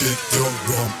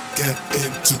Get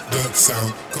into the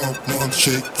sound. Come on,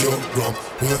 shake your drum.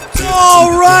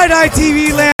 All right,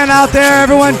 ITV land out there,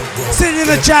 everyone. Sitting in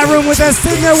the chat room with us,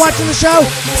 sitting there watching the show,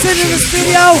 sitting in the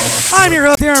studio. I'm your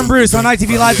host, Aaron Bruce on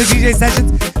ITV Live, the DJ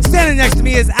Sessions. Standing next to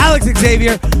me is Alex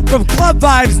Xavier from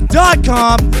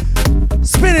ClubVibes.com.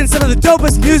 Spinning some of the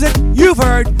dopest music you've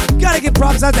heard. Gotta give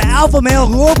props out to Alpha Male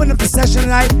who opened up the session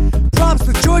tonight. Props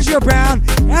to Giorgio Brown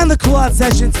and the Cool Out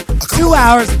Sessions. 2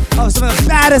 hours of some of the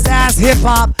baddest ass hip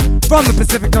hop from the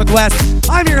Pacific Northwest.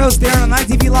 I'm your host, Darren, on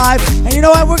ITV Live. And you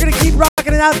know what? We're gonna keep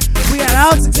rocking it out. We got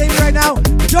Alex Xavier right now.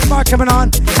 Joe Mark coming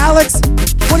on. Alex,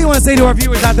 what do you want to say to our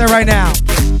viewers out there right now?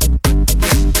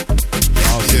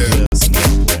 Oh, yeah.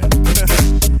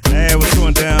 Hey, what's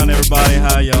going down, everybody?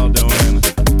 How y'all doing?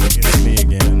 It's me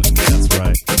again. That's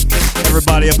right.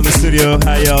 Everybody up in the studio,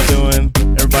 how y'all doing?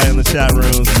 Everybody in the chat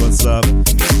rooms, what's up?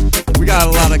 We got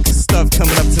a lot of stuff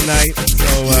coming up tonight,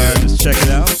 so just check it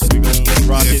out. We're going to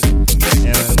rock it,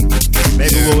 and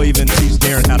maybe we'll even teach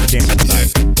Darren how to dance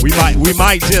tonight. We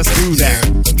might just do that.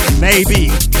 Maybe.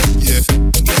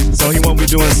 So he won't be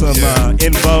doing some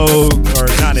In Vogue, or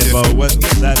not In Vogue, what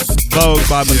that Vogue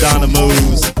by Madonna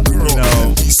moves, you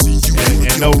know,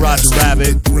 and no Roger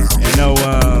Rabbit, and no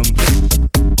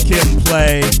Kid and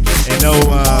Play, and no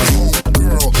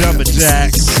Jumpin'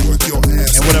 Jacks,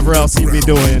 and whatever else he'd be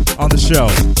doing on the show.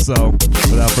 So,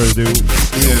 without further ado,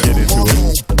 we'll get into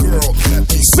it.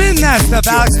 Spin that stuff,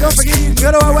 Alex. Don't forget you can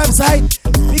go to our website,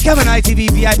 become an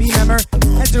ITV VIP member,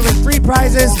 enter with free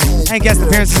prizes, and guest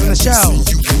appearances on the show.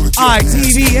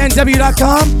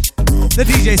 ITVNW.com, the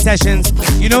DJ Sessions.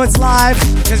 You know it's live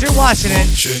because you're watching it.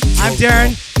 I'm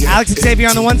Darren, Alex Xavier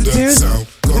on the ones and twos.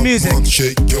 The music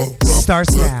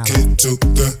starts now. Get into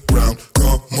the ground.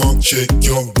 Come on, shake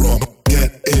your rum.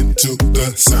 Get into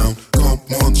the sound. Come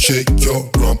on, shake your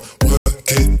rum. Work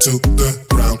it to the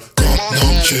ground. Come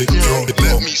on, shake your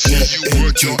rum. Get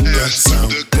into the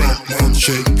sound. Come on,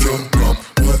 shake your rum.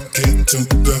 Work it to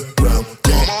the ground.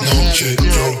 Come on, shake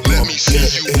your rum.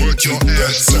 Get into the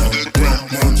sound.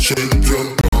 Come on, shake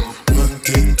your rum.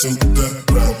 Work it to the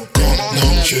ground. Come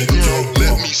on, shake your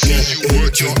rum. Get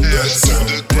into the sound.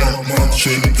 Come on,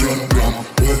 shake your rum.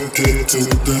 Work it to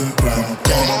the ground.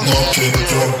 Come on, shake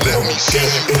your rum.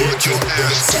 Get into the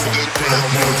sound.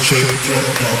 Come on, shake your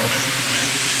rum.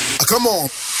 Come on.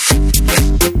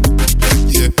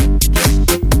 Yeah.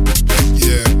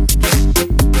 Yeah.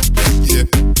 Yeah. Yeah.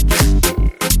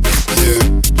 Yeah.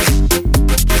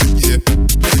 Yeah.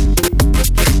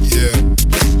 Yeah.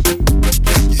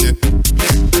 Yeah.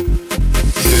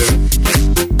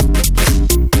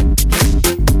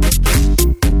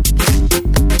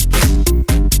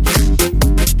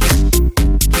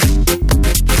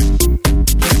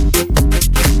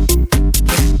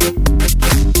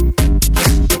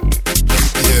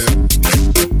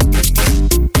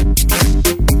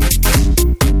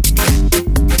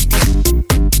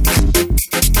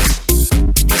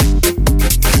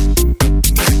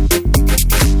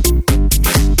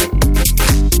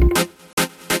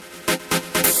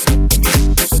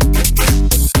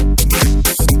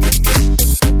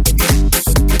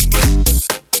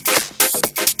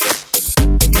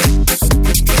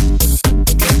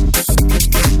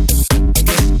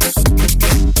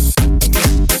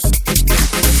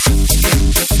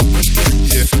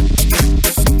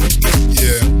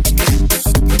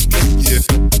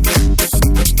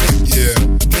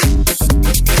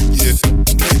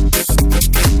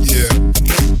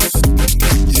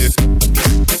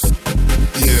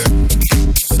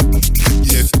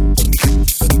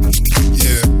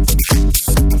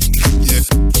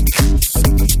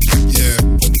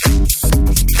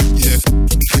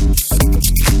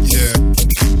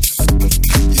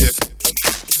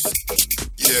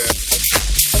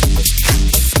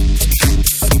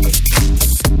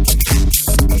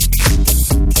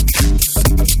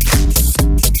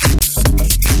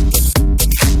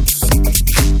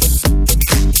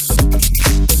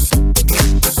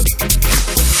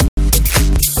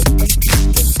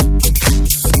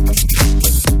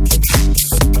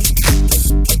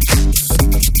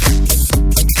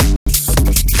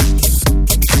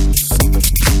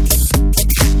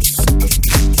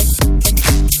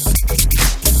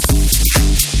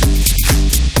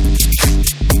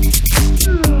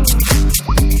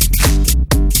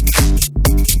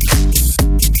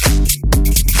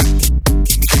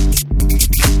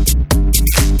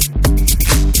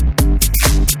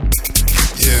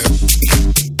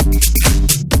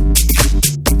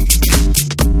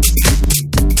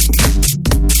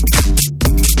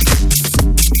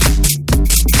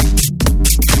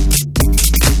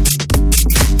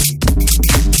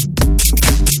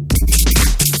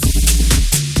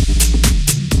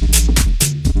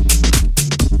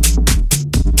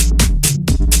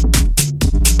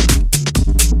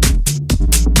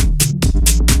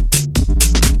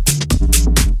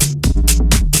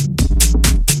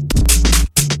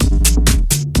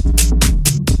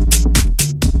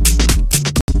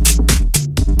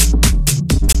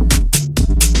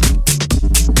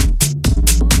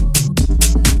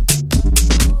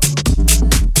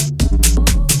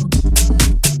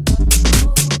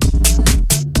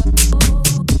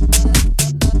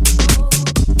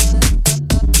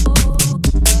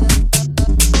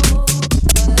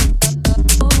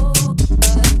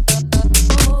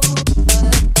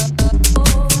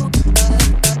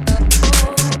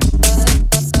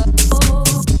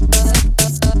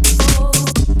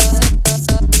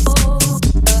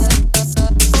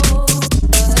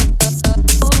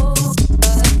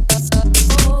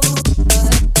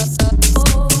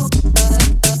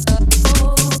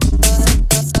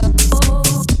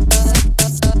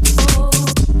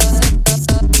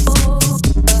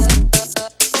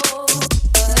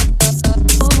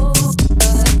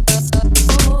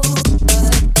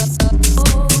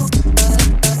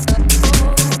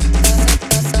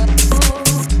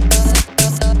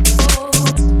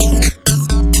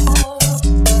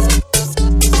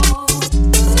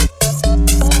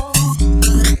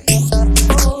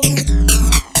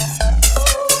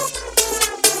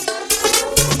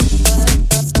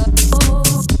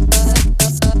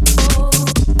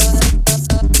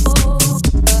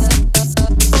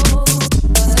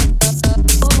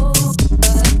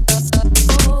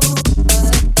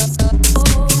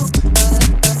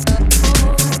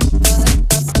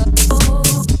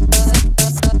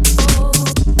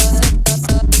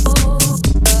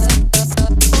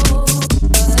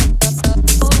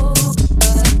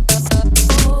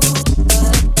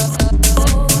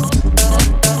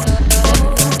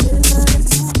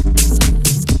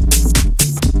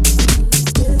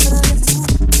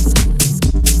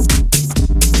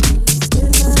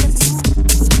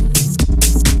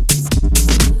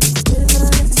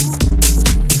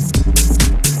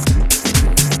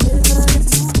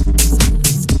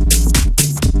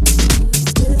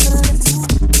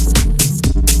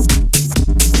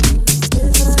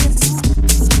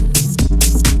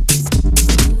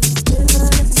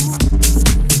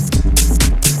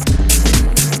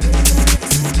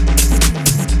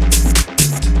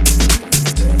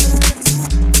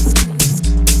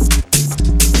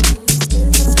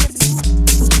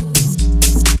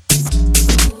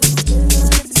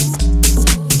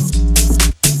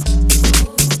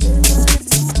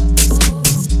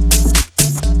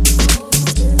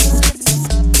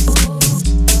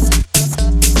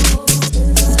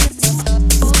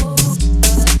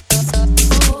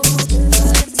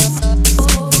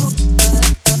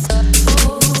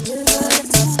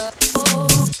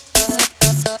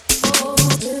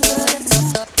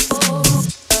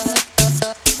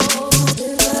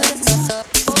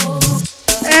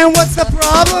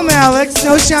 Alex.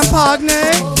 No champagne.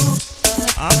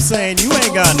 I'm saying you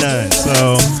ain't got none,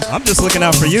 so I'm just looking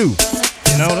out for you.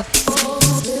 You know?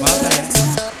 My bad.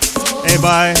 Hey,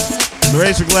 bye.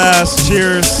 Raise your glass.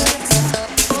 Cheers.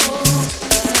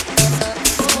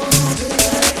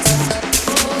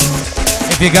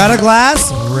 If you got a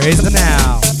glass, raise it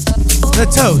now. The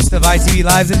toast of ITV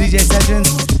Live's and DJ Sessions.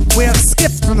 We have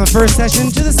skipped from the first session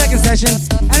to the second session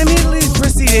and immediately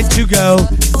proceeded to go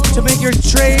to make your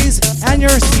trays and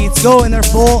your seats go in their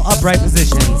full upright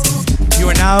positions. You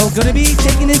are now going to be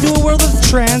taken into a world of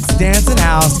trance, dance, and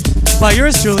house by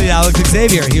yours truly, Alex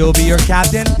Xavier. He will be your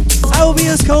captain. I will be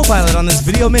his co-pilot on this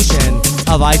video mission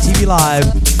of ITV Live,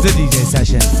 the DJ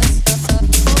Sessions.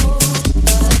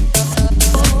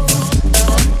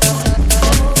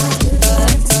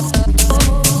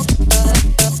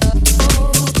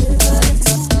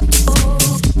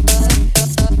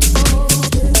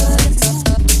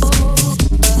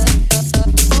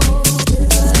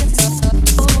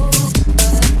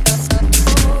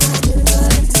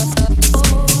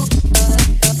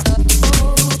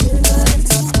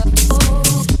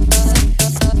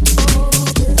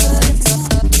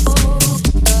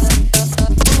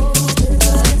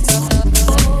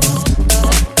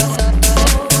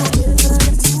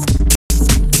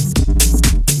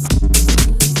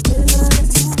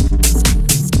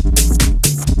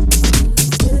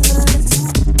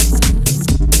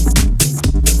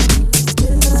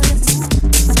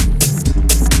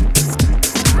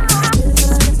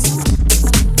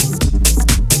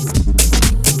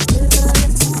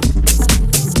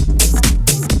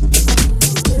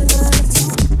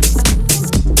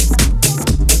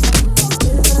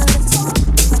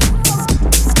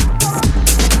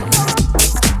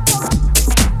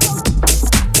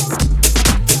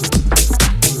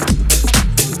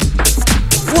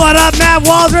 What up, Matt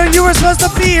Waldron? You were supposed to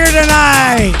be here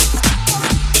tonight.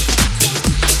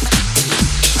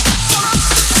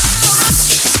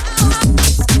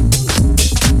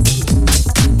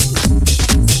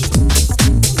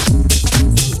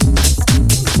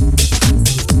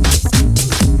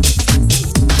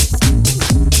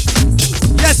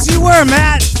 Yes, you were,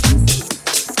 Matt.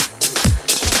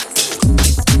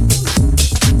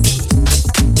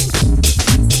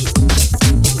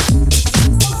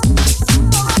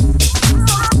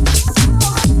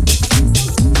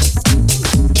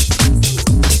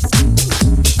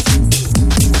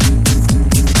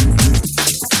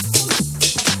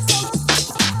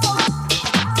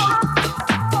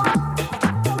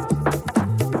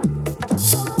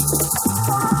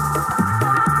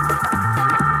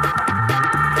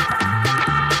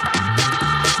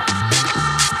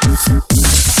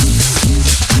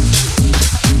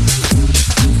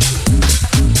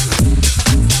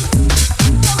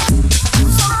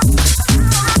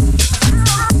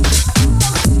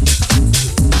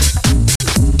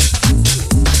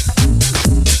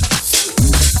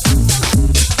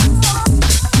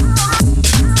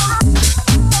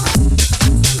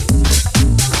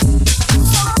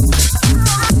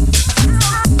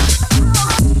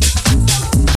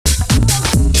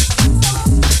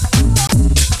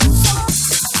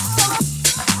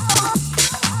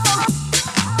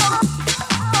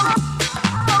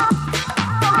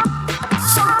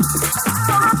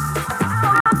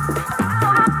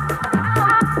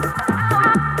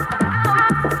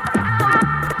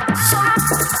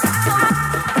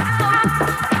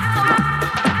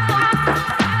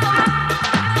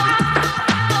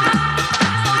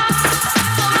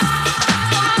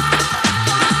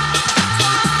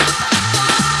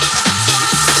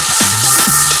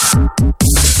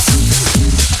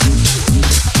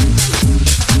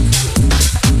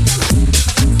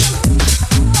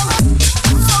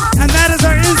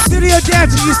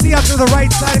 Dancer you see up to the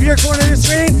right side of your corner of your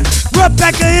screen.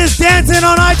 Rebecca is dancing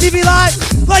on ITV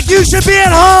Live like you should be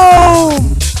at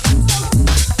home.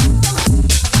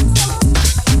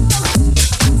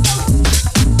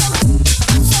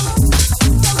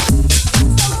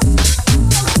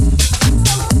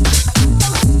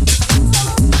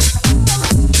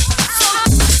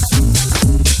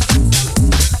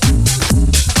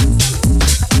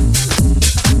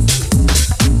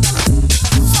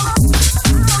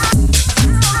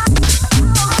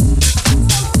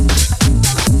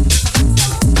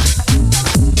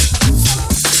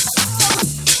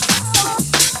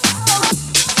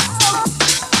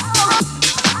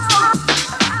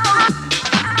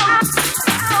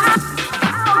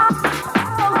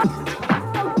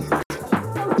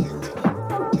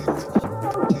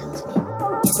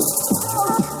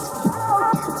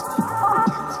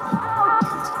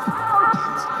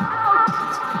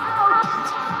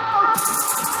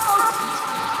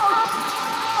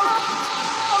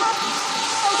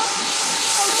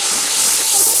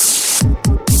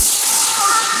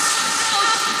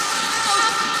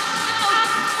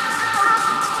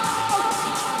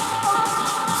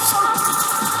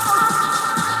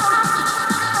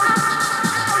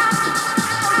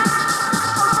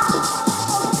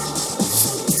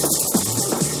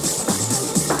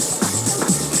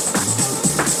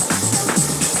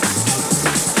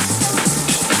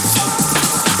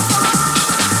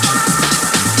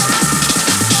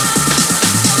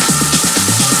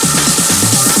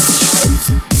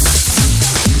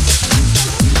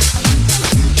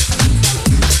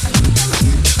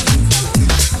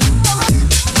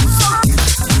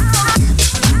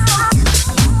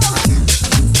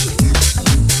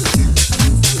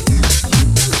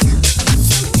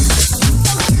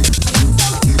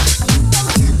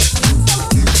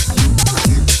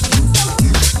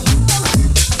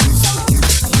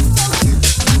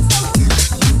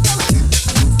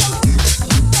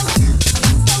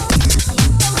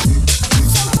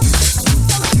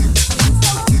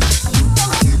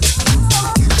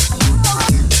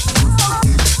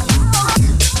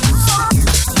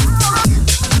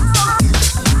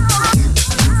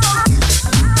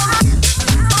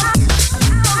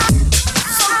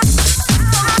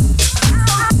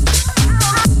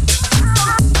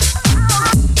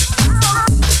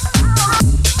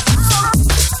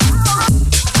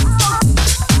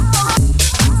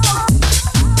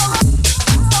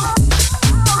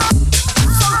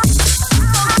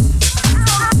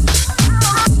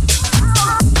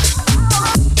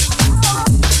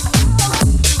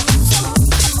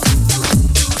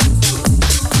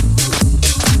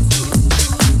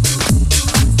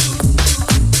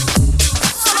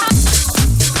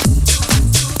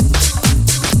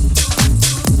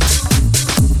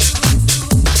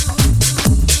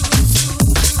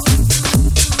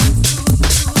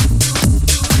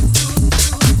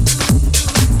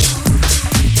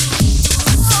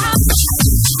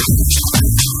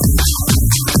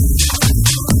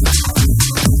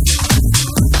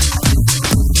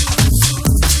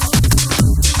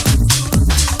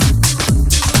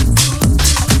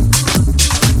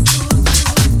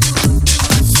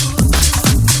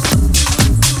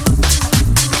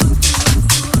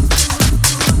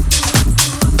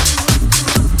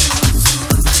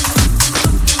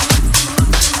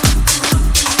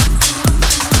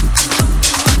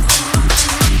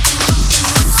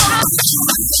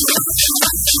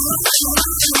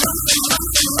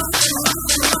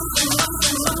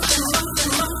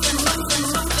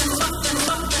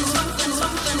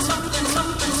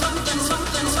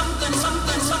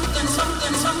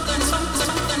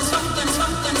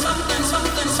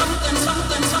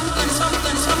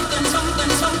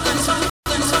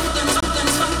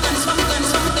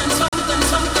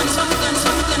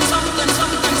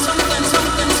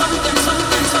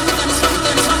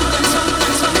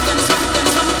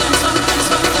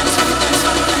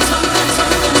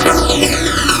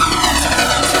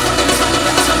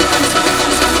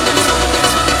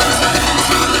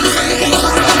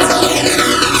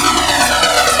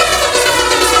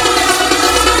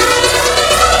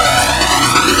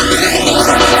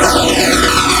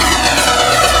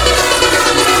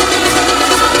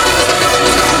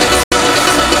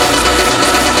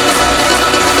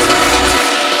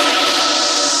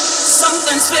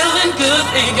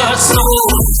 ain't got soul.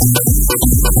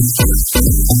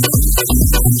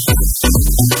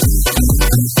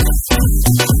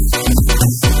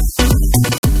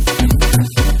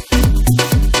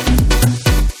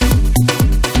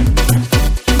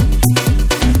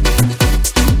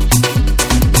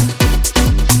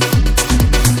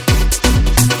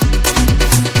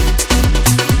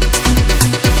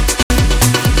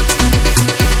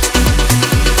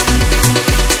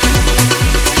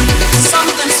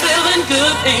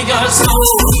 Ain't got soul.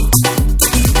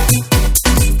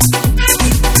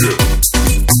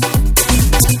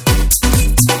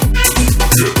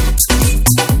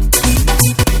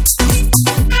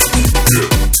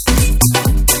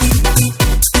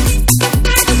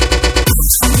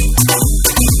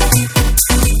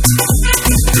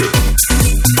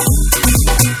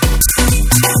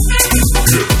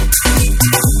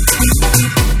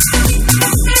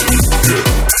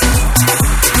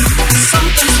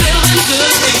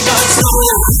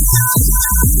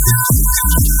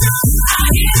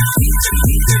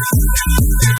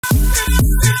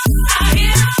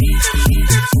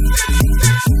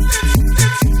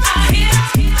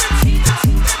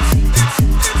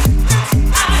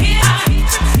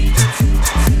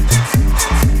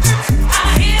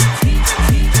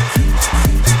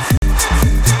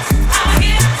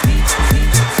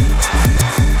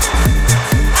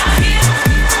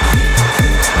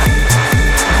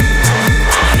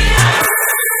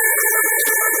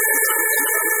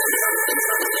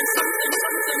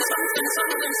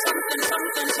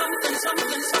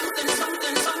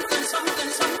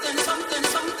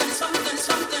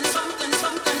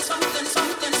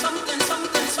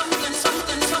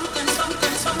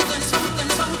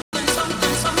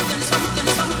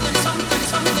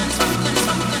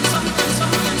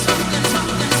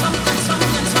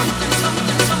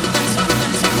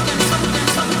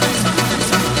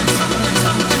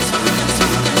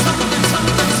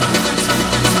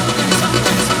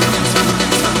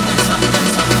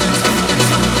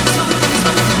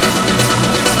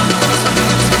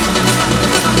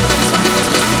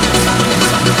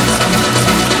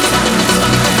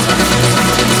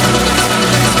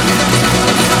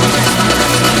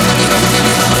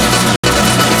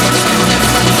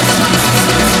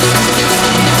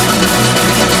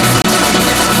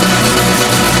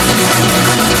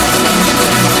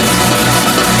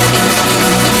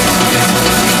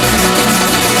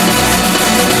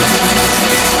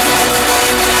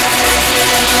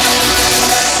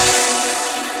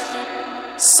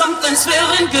 Something's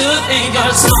feeling good, ain't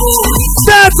got soul.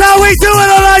 That's how we do it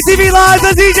on ITV Live,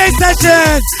 the DJ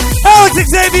session. Alex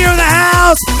Xavier in the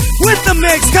house with the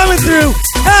mix coming through.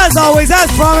 As always, as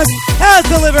promised, as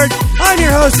delivered. I'm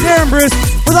your host, Darren Bruce,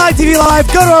 with ITV Live.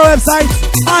 Go to our website,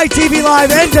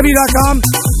 itvlivenw.com.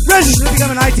 Register to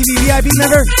become an ITV VIP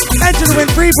member. Enter to win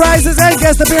free prizes and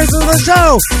guest appearances on the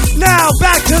show. Now,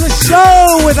 back to the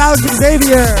show with Alex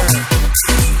Xavier.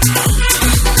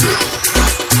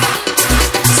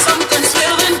 Something's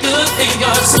feeling good, ain't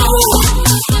got soul.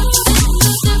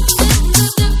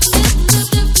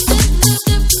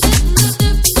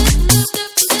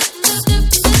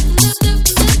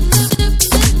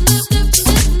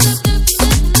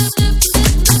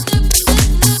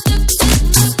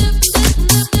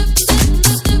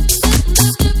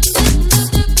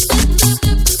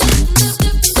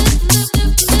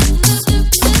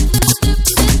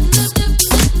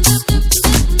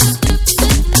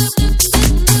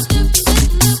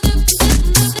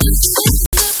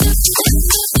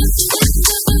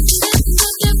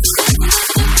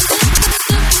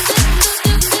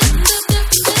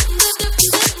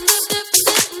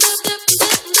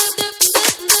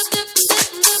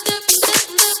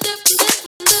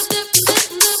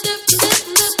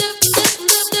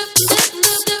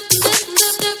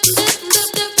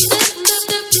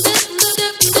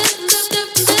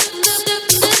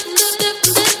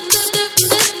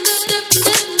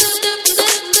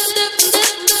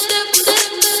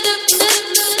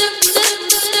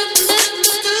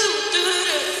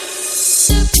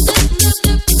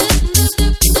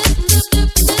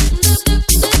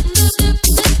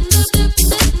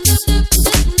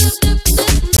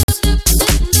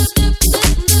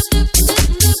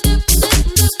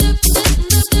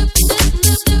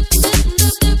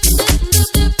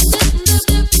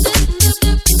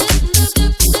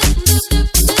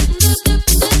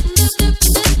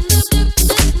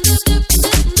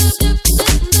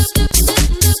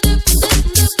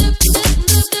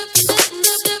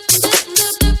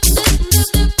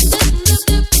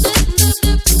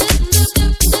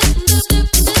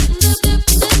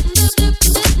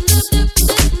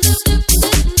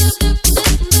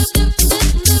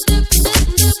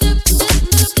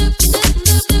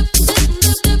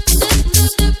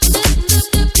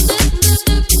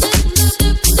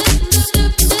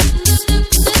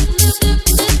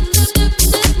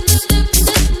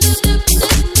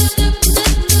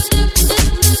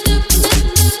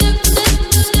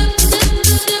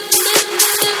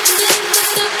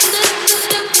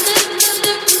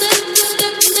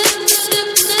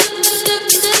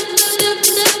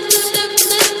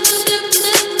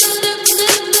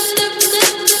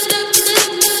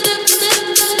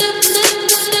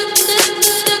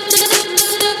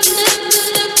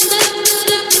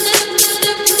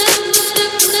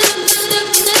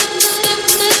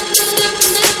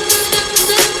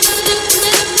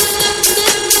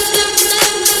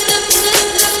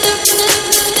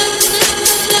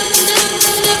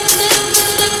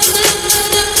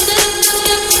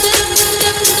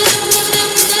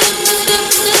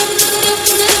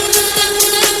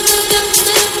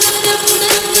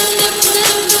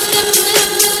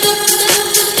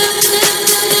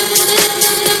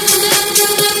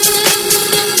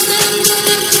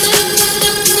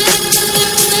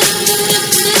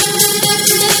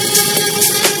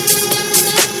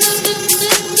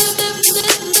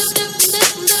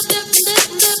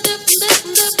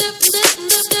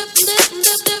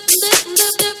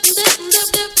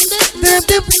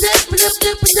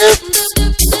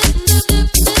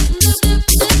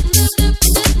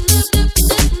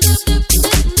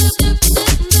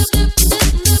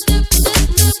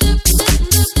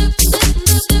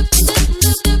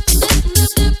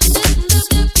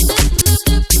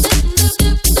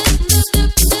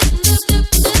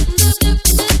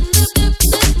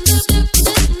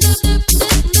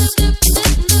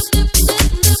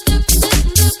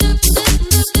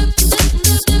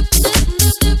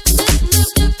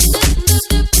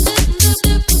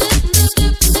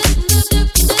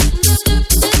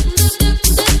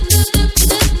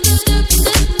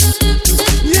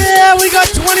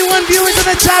 viewers in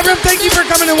the chat room, thank you for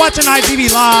coming and watching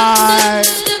ITV Live.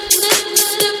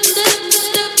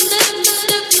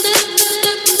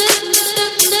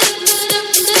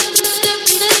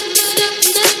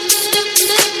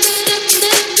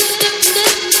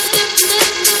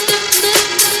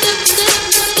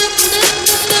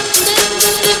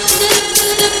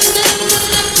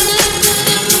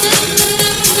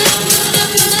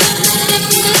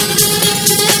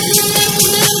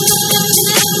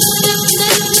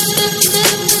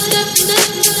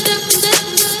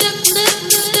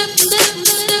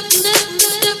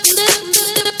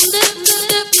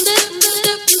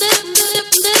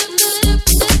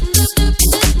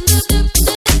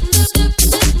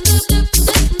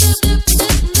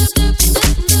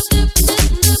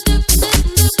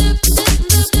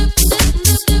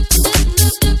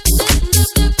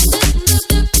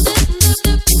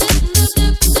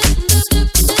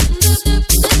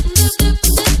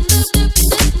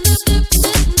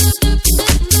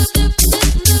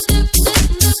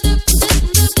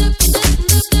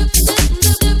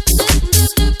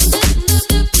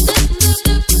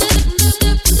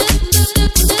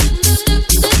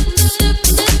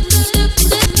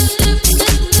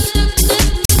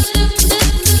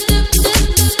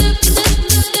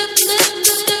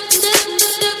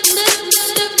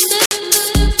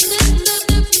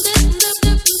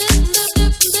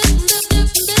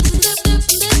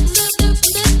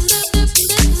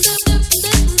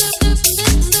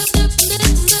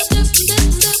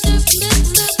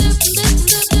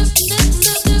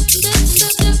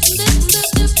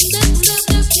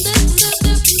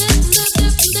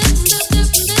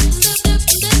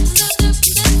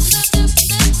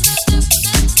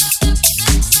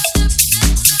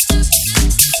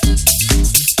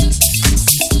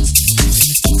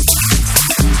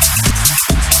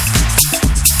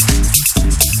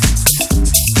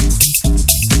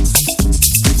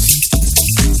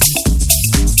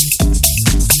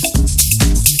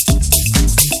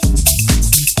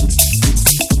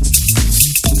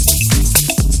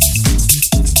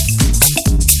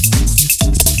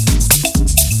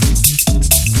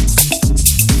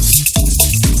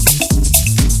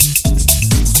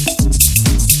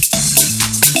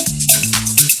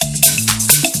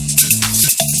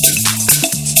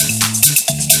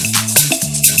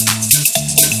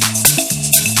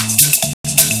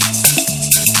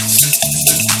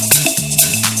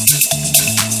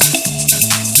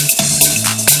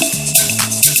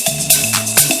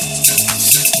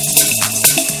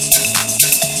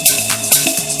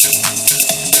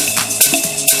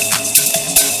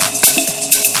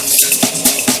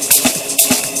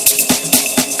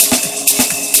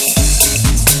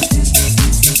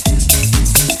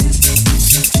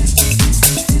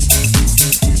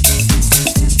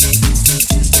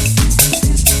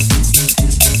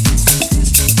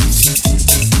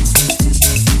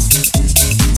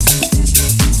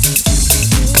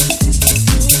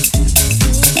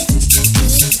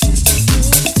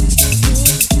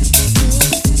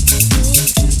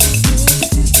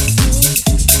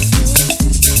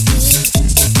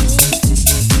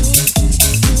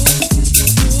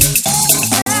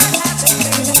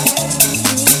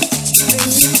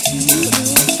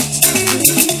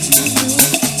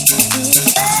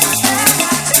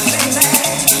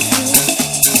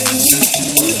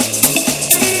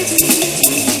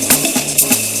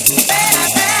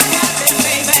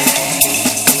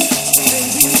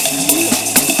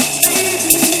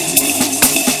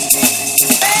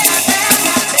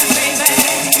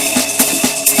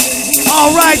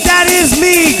 All right, that is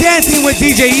me dancing with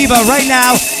DJ Eva right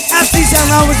now at C-Sound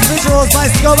Lounge with visuals by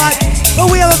Scobot. But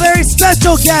we have a very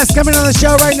special guest coming on the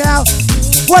show right now.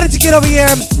 Why don't you get over here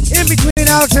in between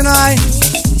Alex and I?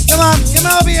 Come on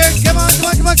over here. Come on.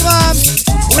 We're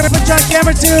going to put you on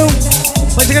camera too,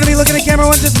 but you're going to be looking at camera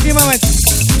one just a few moments.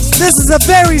 This is a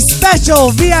very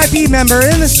special VIP member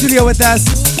in the studio with us.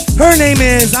 Her name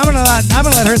is, I'm gonna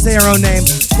let her say her own name,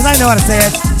 because I know how to say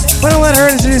it. But I'm gonna let her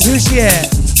introduce who she is.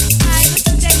 Hi, this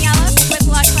is Daniela with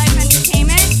Lush Life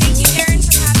Entertainment. Thank you, Aaron,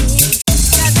 for having me.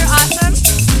 You guys are awesome.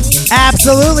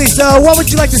 Absolutely. So what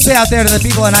would you like to say out there to the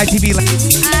people in ITV?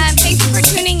 Thank you for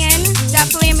tuning in.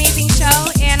 Definitely amazing show.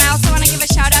 And I also want to give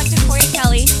a shout out to Corey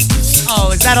Kelly.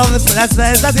 Oh, is that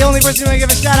the only person you want to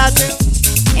give a shout out to?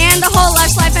 And the whole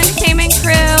Lush Life Entertainment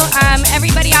crew.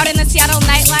 Everybody out in the Seattle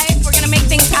nightlife. We're going to make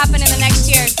things happen in the next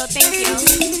year. So thank you.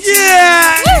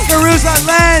 Yeah! Caruso,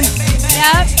 Len.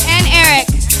 Yep. And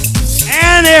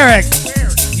Eric.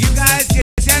 You guys get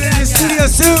down in the studio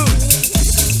soon.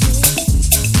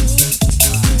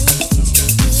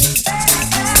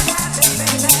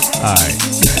 All right.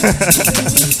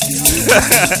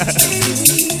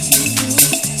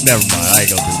 Never mind, I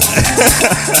ain't gonna do that.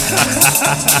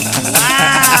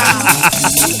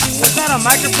 Was that a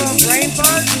microphone brain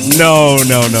fart? No.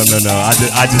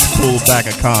 I just pulled back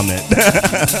a comment.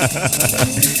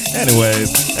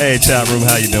 Anyways, hey chat room,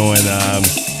 how you doing?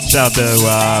 Shout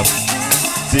out to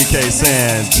DK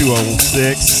Sand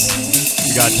 206.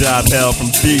 We got Job Hell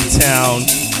from B-Town.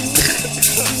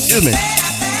 Excuse me.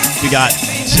 We got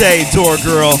Jay Door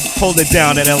Girl holding it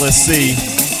down at LSC.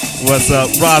 What's up?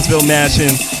 Roseville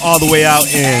Mansion all the way out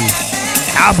in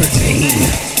Aberdeen.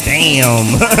 Damn.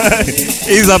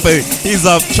 He's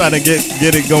up trying to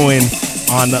get it going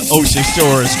on the Ocean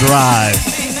Shores Drive.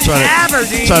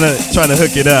 Trying to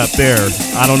hook it up there.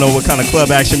 I don't know what kind of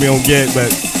club action we gonna get, but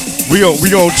we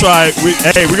gonna try. We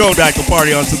gonna back the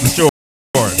party onto the shore.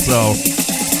 So,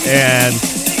 and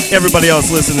everybody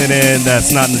else listening in that's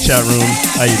not in the chat room,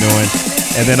 how you doing?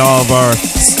 And then all of our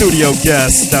studio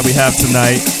guests that we have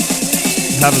tonight,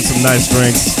 having some nice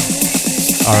drinks.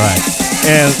 All right.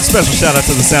 And special shout out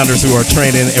to the Sounders who are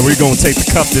training, and we're going to take the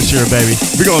cup this year, baby.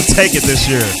 We're going to take it this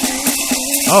year.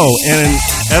 Oh, and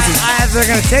Either they're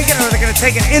going to take it or they're going to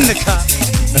take it in the cup.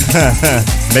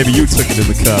 maybe you took it in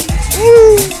the cup.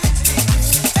 Woo.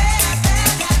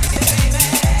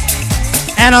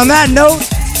 And on that note,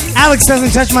 Alex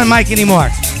doesn't touch my mic anymore.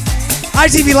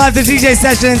 ITV Live, the DJ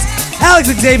sessions. Alex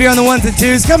Xavier on the ones and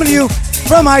twos, coming to you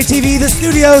from ITV, the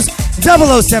studios,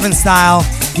 007 style.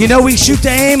 You know we shoot to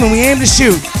aim and we aim to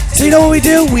shoot. So you know what we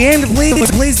do? We aim to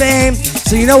please to aim.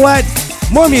 So you know what?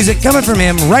 More music coming from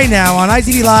him right now on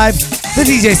ITV Live, the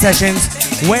DJ sessions,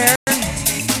 where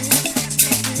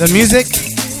the music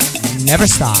never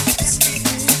stops.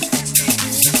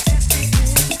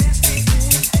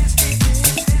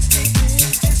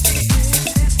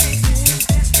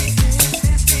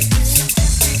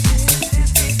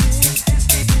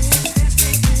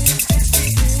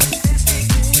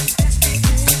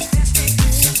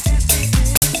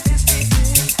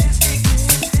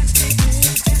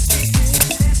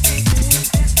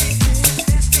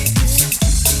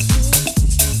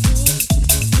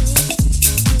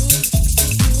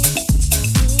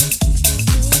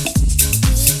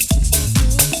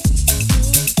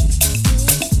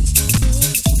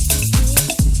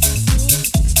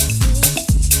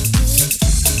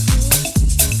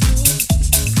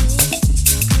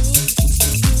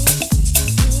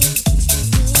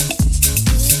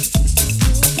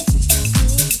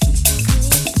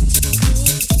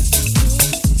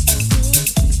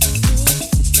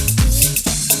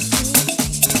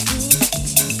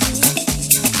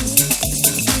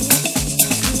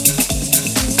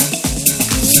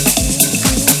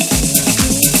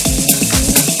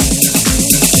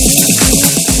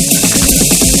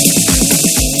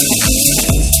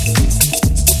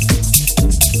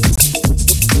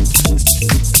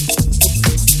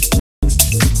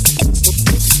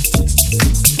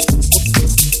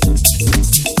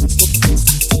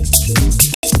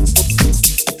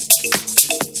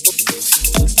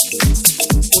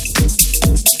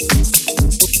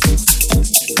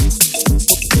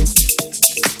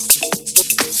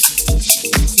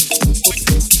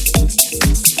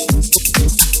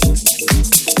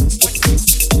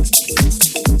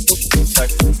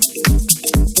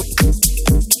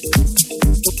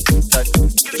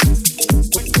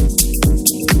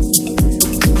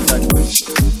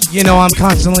 You know, I'm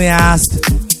constantly asked,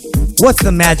 what's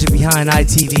the magic behind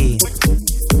ITV?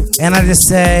 And I just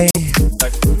say,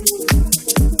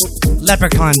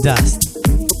 leprechaun dust.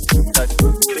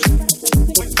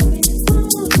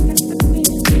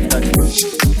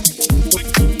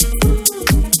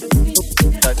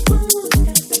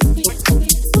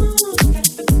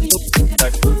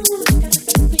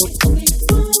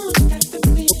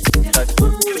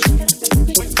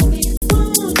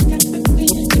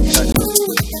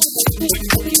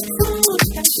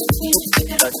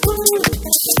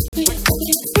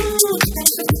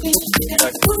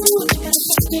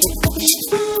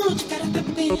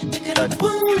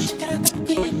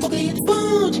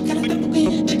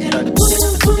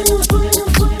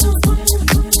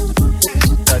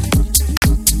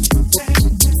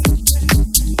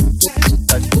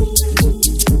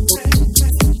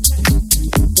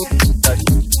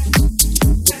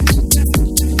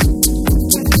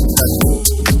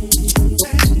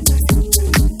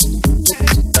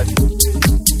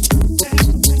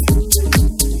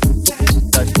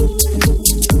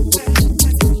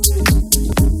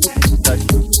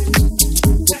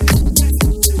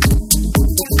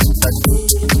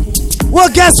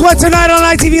 Guess what? Tonight on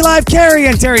ITV Live, Carrie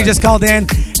and Terry just called in.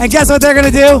 And guess what they're going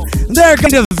to do? They're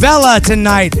going to Vela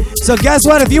tonight. So guess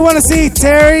what? If you want to see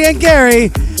Terry and Gary,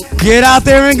 get out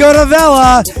there and go to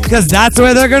Vela, because that's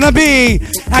where they're going to be.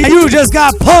 And you just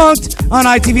got punked on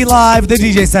ITV Live, the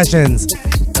DJ sessions.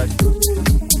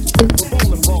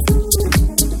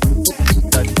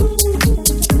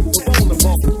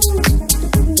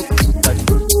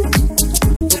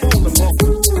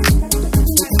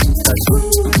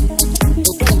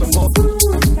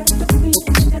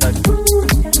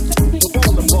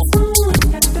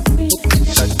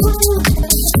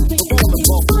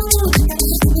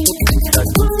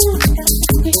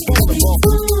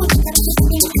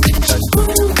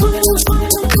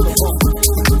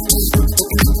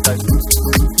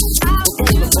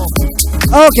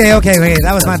 Okay, wait,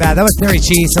 that was my bad. That was Terry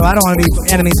Chi, so I don't want to be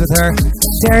enemies with her.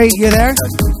 Terry, you there?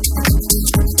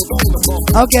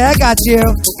 Okay, I got you.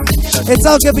 It's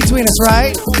all good between us,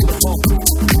 right?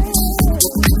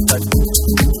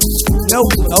 Nope.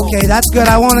 Okay, that's good.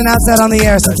 I won't announce that on the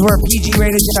air since we're a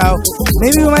PG-rated show.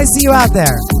 Maybe we might see you out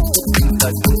there.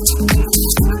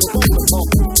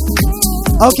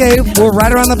 Okay, we're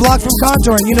right around the block from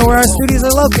Contour, and you know where our studios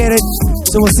are located,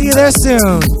 so we'll see you there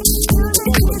soon.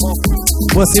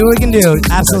 We'll see what we can do.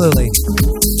 Absolutely.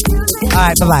 All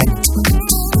right, bye-bye.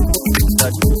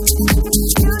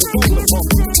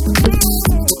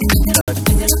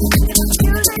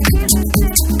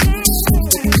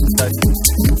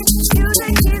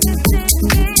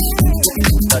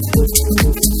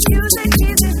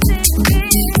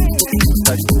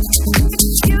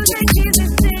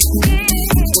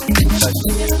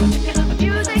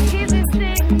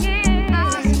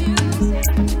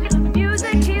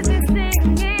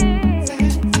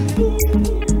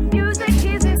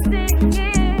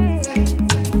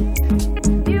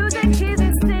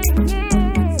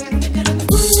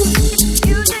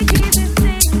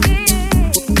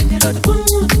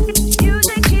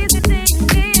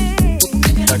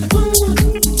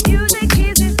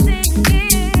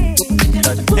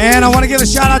 And I want to give a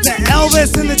shout out to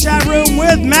Elvis in the chat room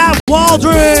with Matt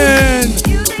Waldron.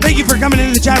 Thank you for coming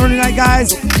into the chat room tonight,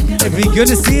 guys. It'd be good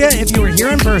to see you if you were here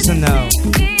in person, though.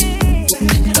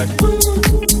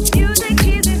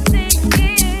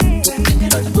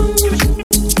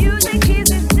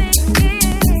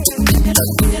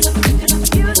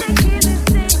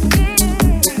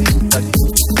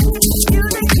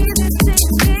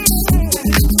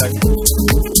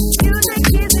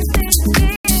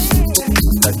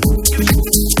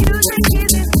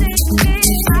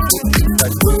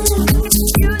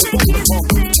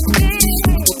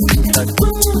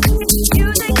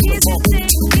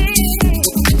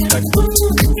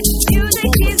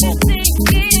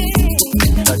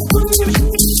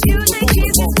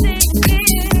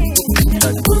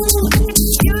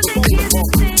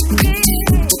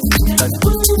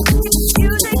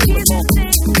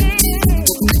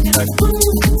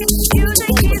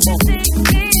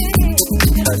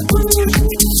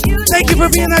 Thank you for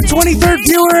being that 23rd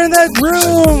viewer in that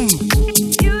room.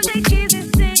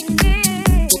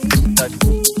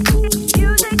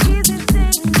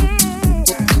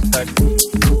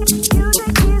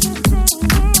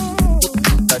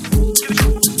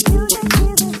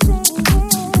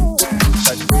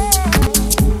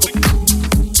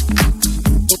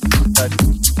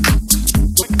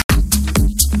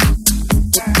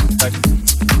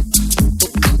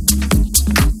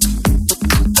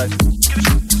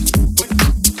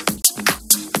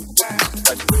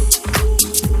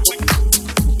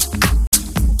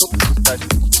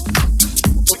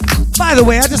 By the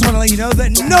way, I just want to let you know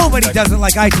that nobody doesn't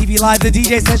like ITV Live, the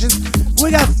DJ sessions. We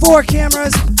got 4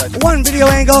 cameras, 1 video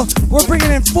angle. We're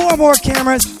bringing in 4 more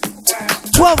cameras,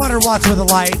 1,200 watts worth of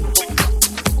light,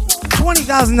 $20,000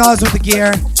 worth of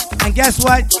gear. And guess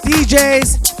what?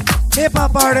 DJs,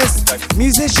 hip-hop artists,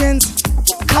 musicians,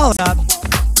 call it up.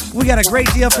 We got a great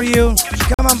deal for you.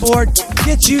 Come on board,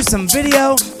 get you some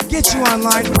video, get you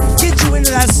online, get you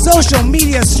into that social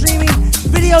media streaming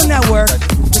video network.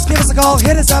 Just give us a call,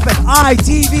 hit us up at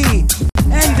itvnw.com.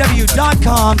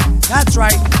 That's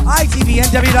right,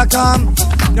 itvnw.com.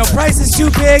 No price is too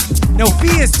big, no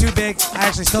fee is too big. I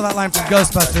actually stole that line from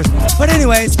Ghostbusters. But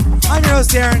anyways, I'm your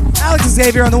host, Darren. Alex and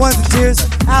Xavier on the ones and twos.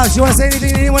 Alex, you want to say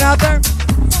anything to anyone out there?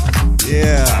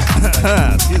 Yeah.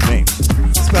 Excuse me.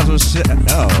 Special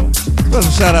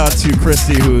shout out to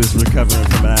Christy, who is recovering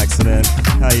from an accident.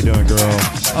 How you doing, girl?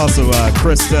 Also,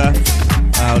 Krista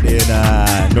out in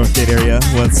Northgate area.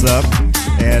 What's up?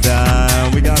 And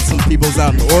we got some peoples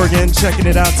out in Oregon checking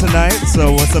it out tonight.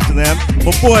 So what's up to them?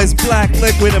 Well, boys, Black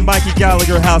Liquid and Mikey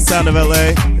Gallagher, House Sound of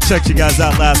LA. Checked you guys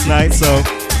out last night. So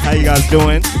how you guys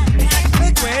doing? Black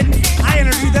Liquid? I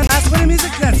interviewed them last week. City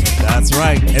Music Festival. That's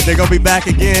right. And they're going to be back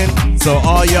again. So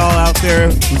all y'all out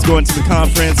there who's going to the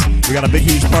conference, we got a big,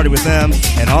 huge party with them.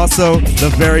 And also the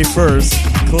very first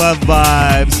Club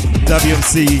Vibes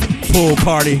WMC pool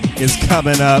party is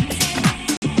coming up.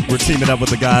 We're teaming up with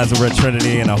the guys over at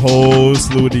Trinity and a whole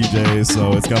slew of DJs.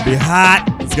 So it's going to be hot.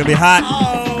 It's going to be hot.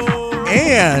 Oh.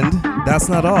 And that's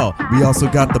not all. We also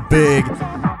got the big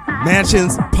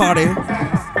Mansions party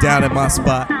down at my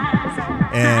spot.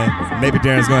 And maybe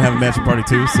Darren's going to have a mansion party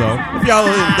too. So if y'all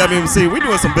are in WMC, we're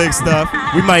doing some big stuff.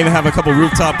 We might even have a couple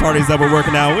rooftop parties that we're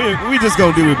working out. We just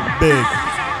going to do it big.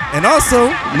 And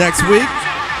also, next week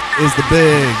is the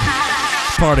big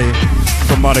party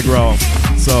for Mardi Gras.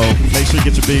 So make sure you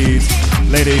get your beads.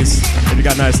 Ladies, if you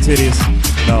got nice titties.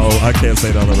 No, I can't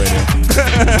say that on the radio.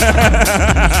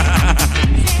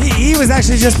 He was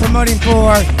actually just promoting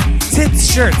for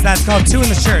Tits Shirts. That's called Two in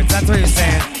the Shirts. That's what he was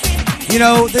saying. You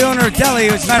know, the owner of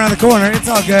Deli, which is right around the corner. It's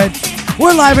all good.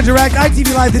 We're live and direct.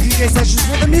 ITV Live, the DJ sessions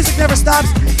where the music never stops.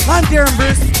 I'm Darren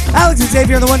Bruce. Alex and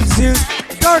Xavier are the ones and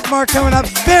twos. Dark Mark coming up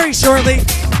very shortly.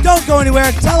 Don't go anywhere.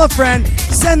 Tell a friend.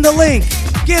 Send the link.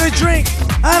 Get a drink.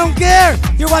 I don't care.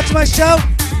 You're watching my show,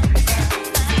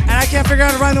 and I can't figure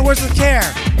out how to rhyme the words with care.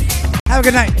 Have a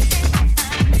good night.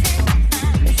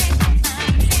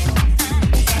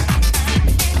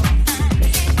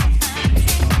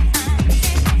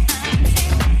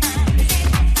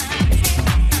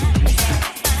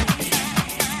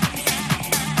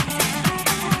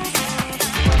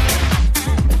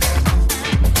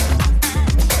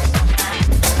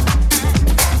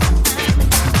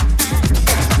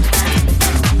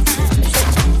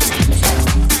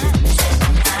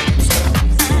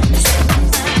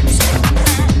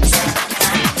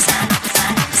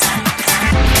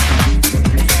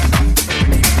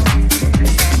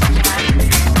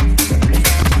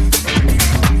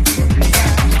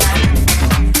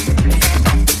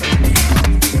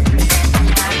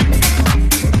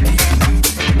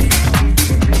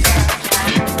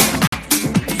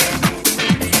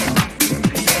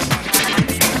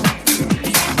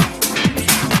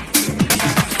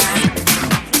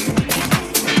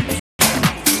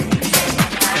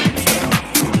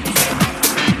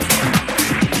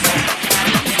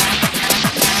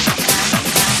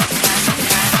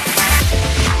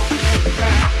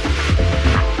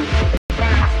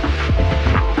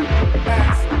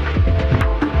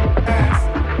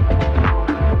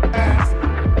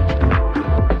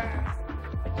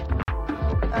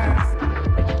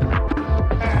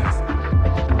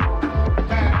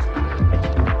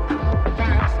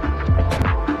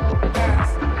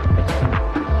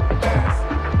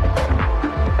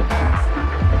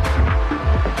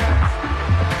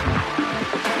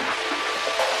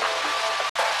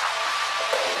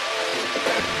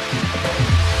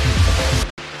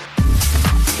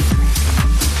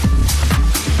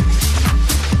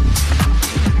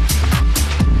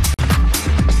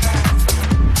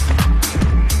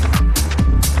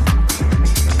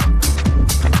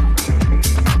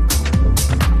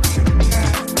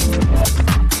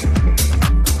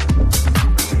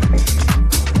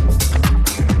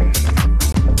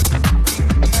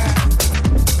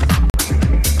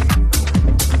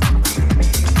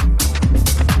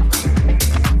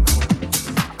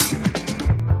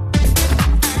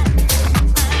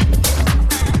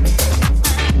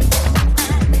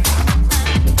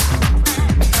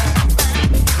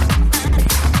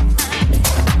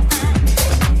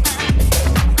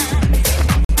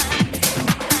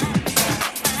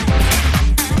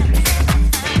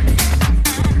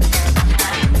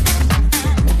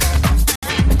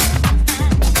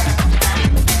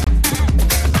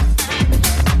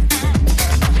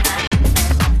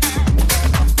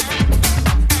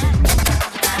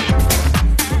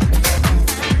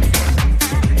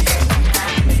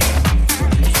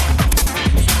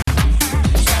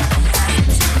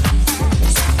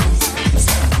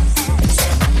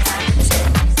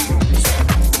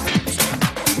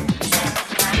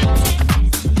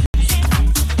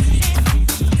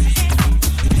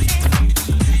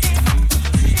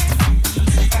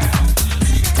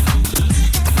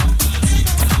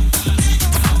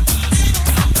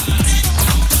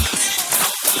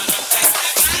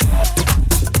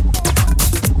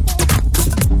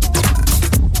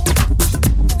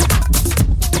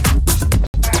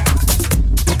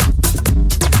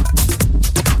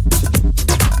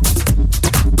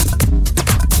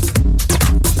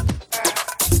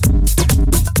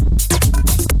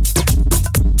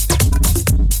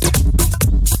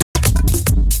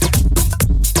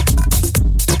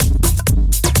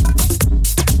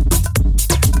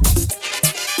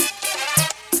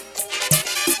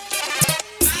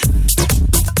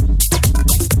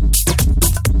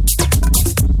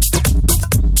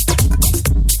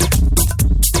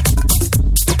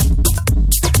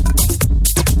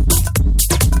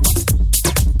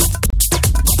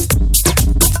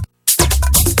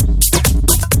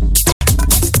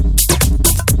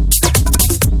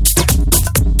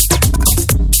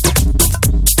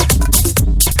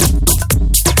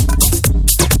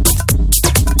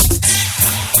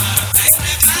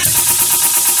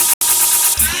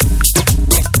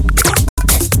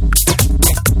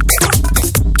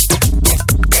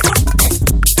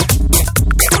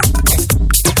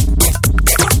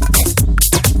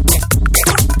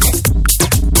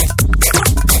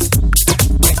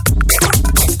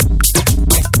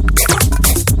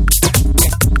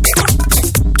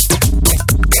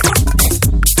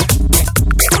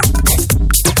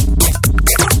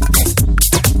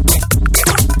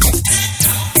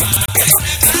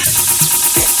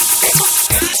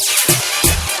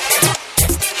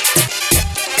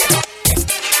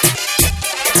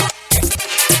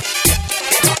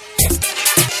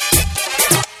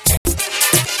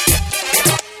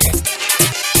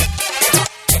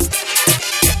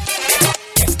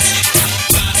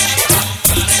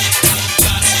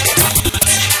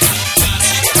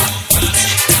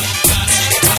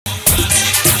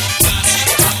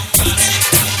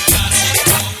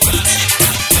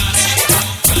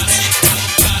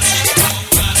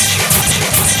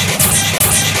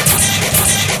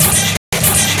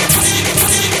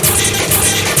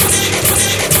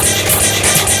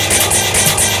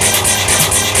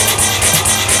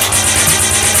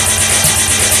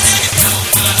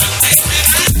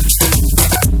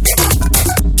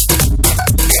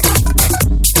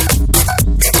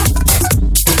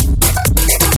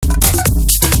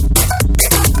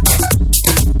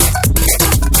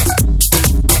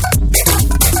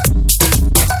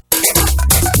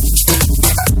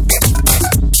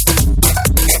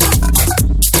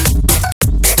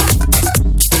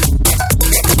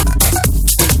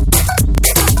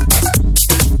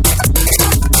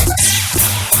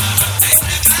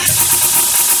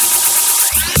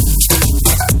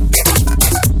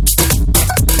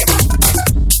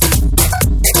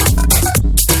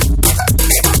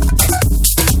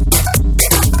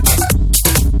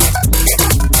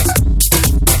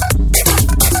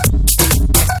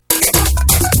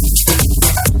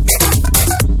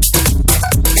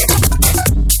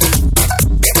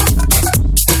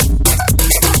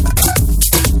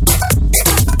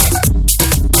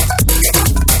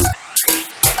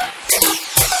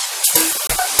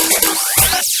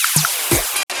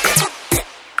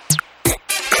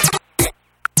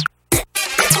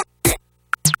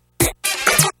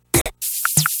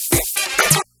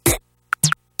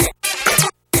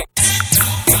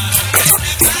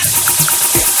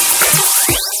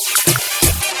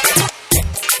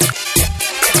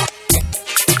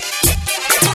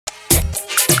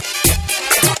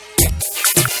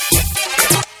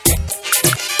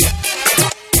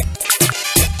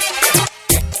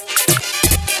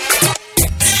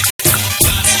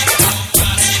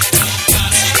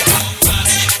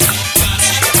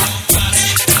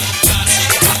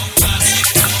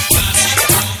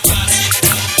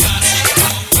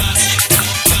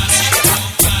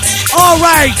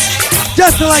 right.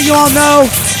 Just to let you all know,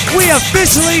 we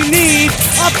officially need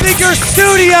a bigger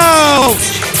studio.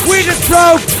 We just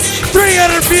broke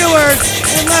 300 viewers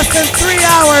in less than 3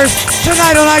 hours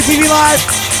tonight on ITV Live.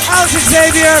 Alex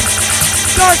Xavier,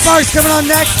 Dark Marks coming on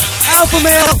next. Alpha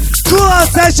Male, Cool Out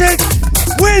Session.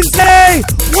 Wednesday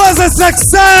was a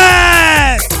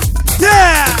success.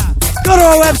 Yeah. Go to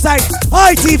our website,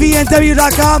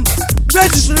 itvnw.com.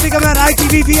 Register to become an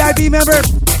ITV VIP member.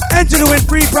 Enter to win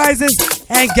free prizes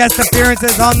and guest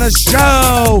appearances on the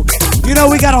show. You know,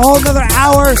 we got a whole nother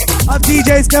hour of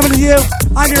DJs coming to you.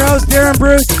 I'm your host, Darren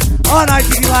Bruce, on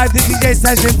ITV Live, the DJ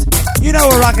Sessions. You know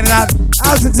we're rocking it out.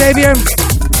 Alex Xavier,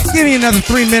 give me another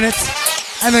 3 minutes,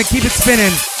 and then keep it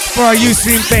spinning for our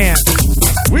Ustream fans.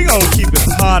 We're going to keep it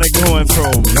hot and going for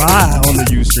a while on the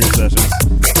Ustream Sessions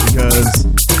because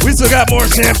we still got more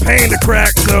champagne to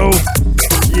crack, so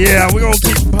yeah, we're going to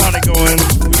keep party going.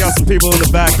 We got some people in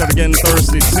the back that are getting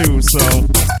thirsty too, so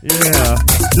yeah,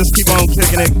 just keep on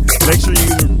kicking it. Make sure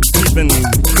you're keeping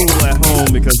cool at home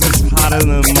because it's hotter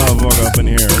than a motherfucker up in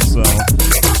here, so.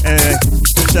 And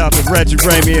shout out to Reggie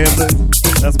Ramey,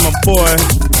 that's my boy,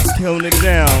 killing it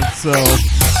down, so.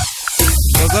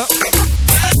 What's up?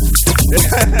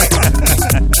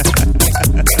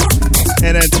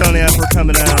 And Antonia for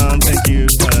coming on, thank you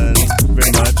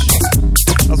very much.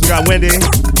 Also got Wendy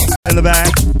in the back,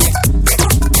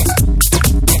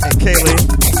 and Kaylee,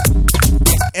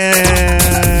 and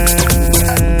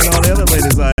all the other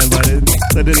ladies I invited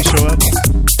that didn't show up.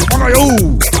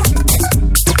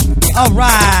 All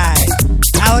right,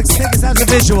 Alex, take us out to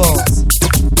visuals.